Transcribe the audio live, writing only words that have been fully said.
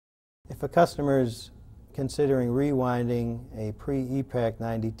If a customer is considering rewinding a pre-EPAC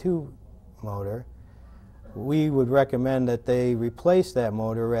 92 motor, we would recommend that they replace that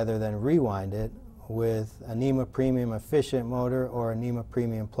motor rather than rewind it with a NEMA Premium Efficient motor or a NEMA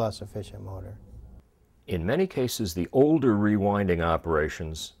Premium Plus Efficient motor. In many cases, the older rewinding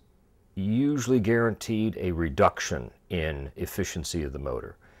operations usually guaranteed a reduction in efficiency of the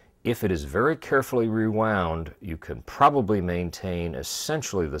motor. If it is very carefully rewound, you can probably maintain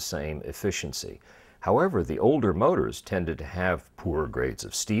essentially the same efficiency. However, the older motors tended to have poorer grades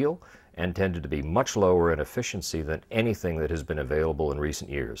of steel and tended to be much lower in efficiency than anything that has been available in recent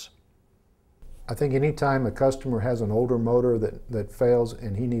years. I think anytime a customer has an older motor that fails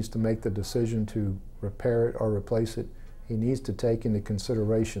and he needs to make the decision to repair it or replace it, he needs to take into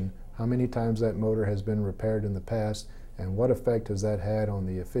consideration how many times that motor has been repaired in the past and what effect has that had on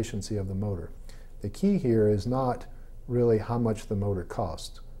the efficiency of the motor. The key here is not really how much the motor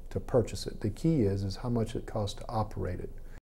costs to purchase it. The key is how much it costs to operate it.